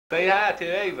Say hi to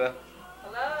Ava.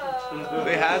 Hello.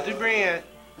 Say hi to Brent.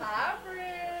 Hi,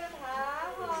 Brent.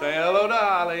 Hi, Holly. Say hello to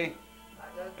Holly. I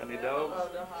just Any said dogs? hello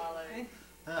to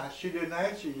Holly. She didn't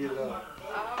answer you though.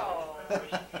 Oh.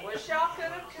 Wish y'all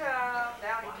could have come.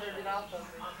 Now he turned it off of me.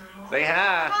 Say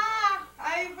hi.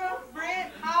 Hi, Ava,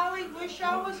 Brent, Holly, wish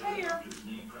y'all was here.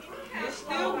 It's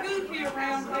still goofy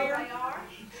around here.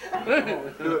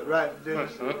 Do it right,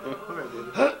 Dennis. Come here,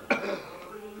 Dennis.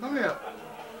 Come here.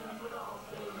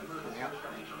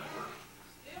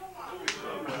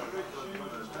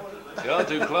 Y'all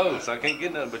too close. I can't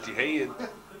get nothing but your head.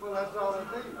 Well, that's all I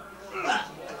need.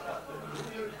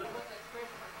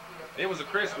 It was a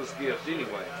Christmas gift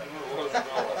anyway.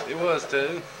 It was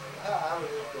too.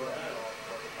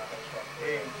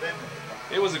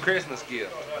 It was a Christmas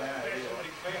gift.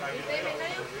 You leaving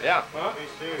now? Yeah. Be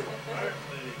serious.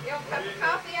 You want a cup of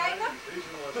coffee, Ava?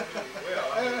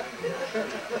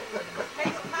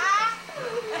 Piece of pie?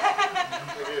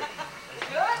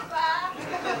 Goodbye.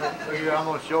 Look here, I'm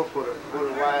gonna show for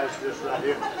the wires just right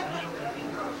here.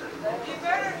 You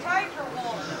better take her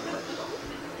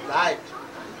one. Light.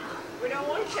 We don't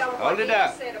want to tell her Hold what it you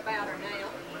up. said about her now.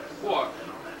 What?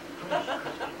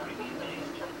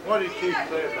 What did Keith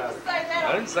say about it? I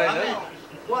didn't say nothing.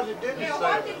 What did Dennis Yeah,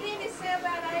 what say? did Dennis say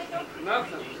about Ava?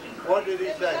 Nothing. What did he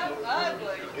It's say? so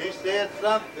ugly. He said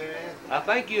something. I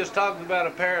think he was talking about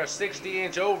a pair of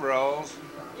 60-inch overalls,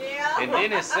 Yeah. and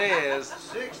Dennis says,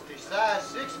 60, size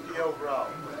 60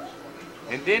 overall.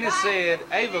 and Dennis said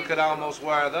Ava could almost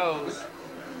wear those.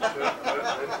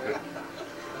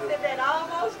 Said that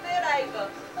almost did Ava.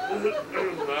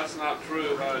 That's not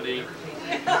true, honey.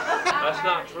 That's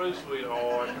not true,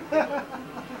 sweetheart.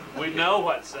 We know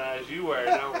what size you wear,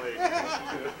 don't we?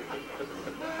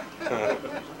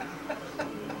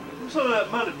 Some of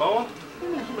that money, boy.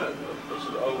 Some of that. This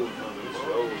is old money. This is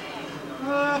old.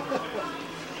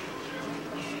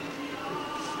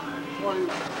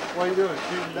 What are you doing?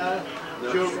 Shooting down?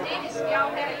 Children? Dennis,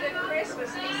 y'all had a good Christmas,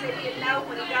 and he said he'd know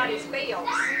when he got his bills.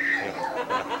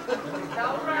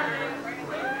 Don't worry.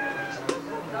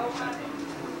 Don't worry.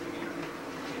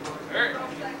 Eric,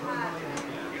 Don't say hi.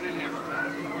 get in here.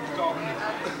 Who's talking?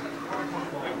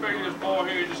 They figure this boy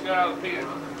here just got out of the pen.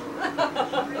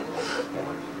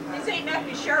 He's eating up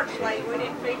his shirt sleeve. We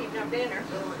didn't feed him no dinner.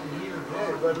 Yeah,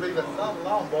 you better leave a thumb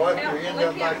alone, boy, if you end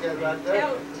up like that right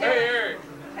there. Hey, Eric.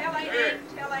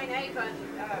 Tell Aunt Ava and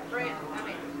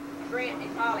Brent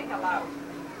and Holly hello.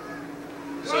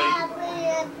 Say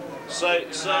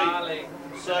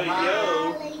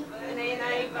yo. And Aunt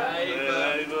Ava. Hey,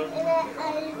 Ava.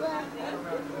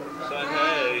 Say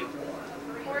hey.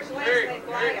 Where's Leslie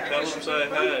Blair? Tell them say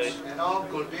hey. And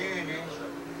Uncle Danny.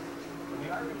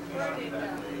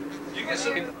 You get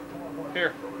some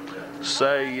here.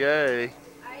 Say yay.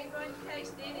 Ava, in case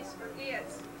Dennis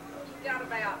forgets, you've got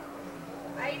about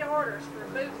 8 orders for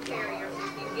boot carriers if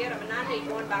you can get them, and I need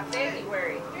one by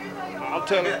February. I'll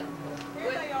tell him.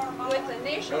 With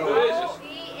initials Who is this?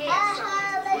 ES.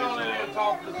 We don't even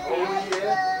talk to the Oh,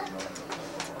 yeah.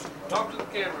 Talk to the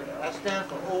camera. That stands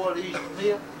for Oil East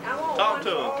Mill. I want Talk one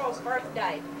to for him. Oral's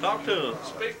birthday. Talk to him.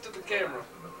 Speak to the camera.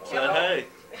 Say hey.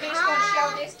 He's going to show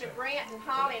this to Brent and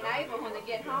Holly and Ava when they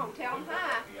get home. Tell them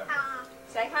hi.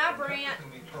 Say hi, Brent.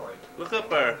 Look up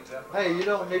there. Hey, you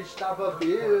don't need to stop up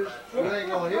your ears. You ain't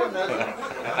gonna hear nothing.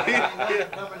 Ain't nothing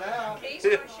coming out. He's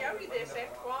going to show you this after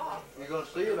a while. You're gonna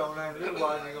see it on there in a little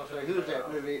while, and you're gonna say, "Who's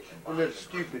that little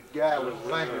stupid guy with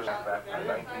fingers?"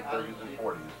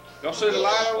 Y'all see the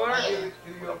light over there?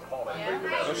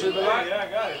 Yeah. Y'all see the light? Yeah, I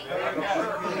got it.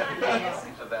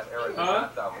 Huh?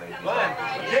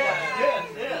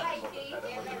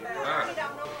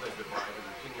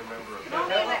 Don't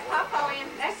leave that pawpaw in.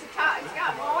 That's the top. It's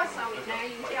got voice on it now.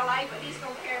 You can tell Ava. He's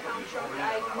going to carry it home and show it to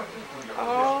Ava.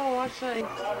 Oh, I see.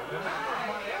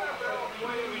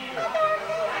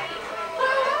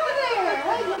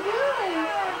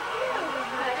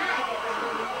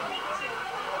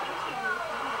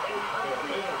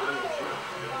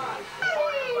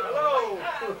 Hello.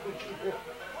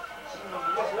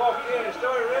 Just walked in and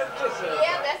started reading this up.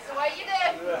 Yeah, that's the way you do.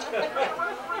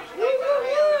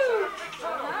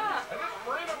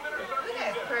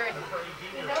 That's pretty.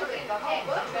 You know they got that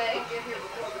book bag in here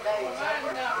before the day was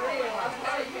over.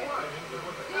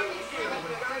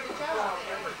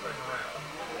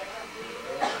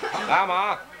 Hi,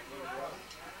 Ma.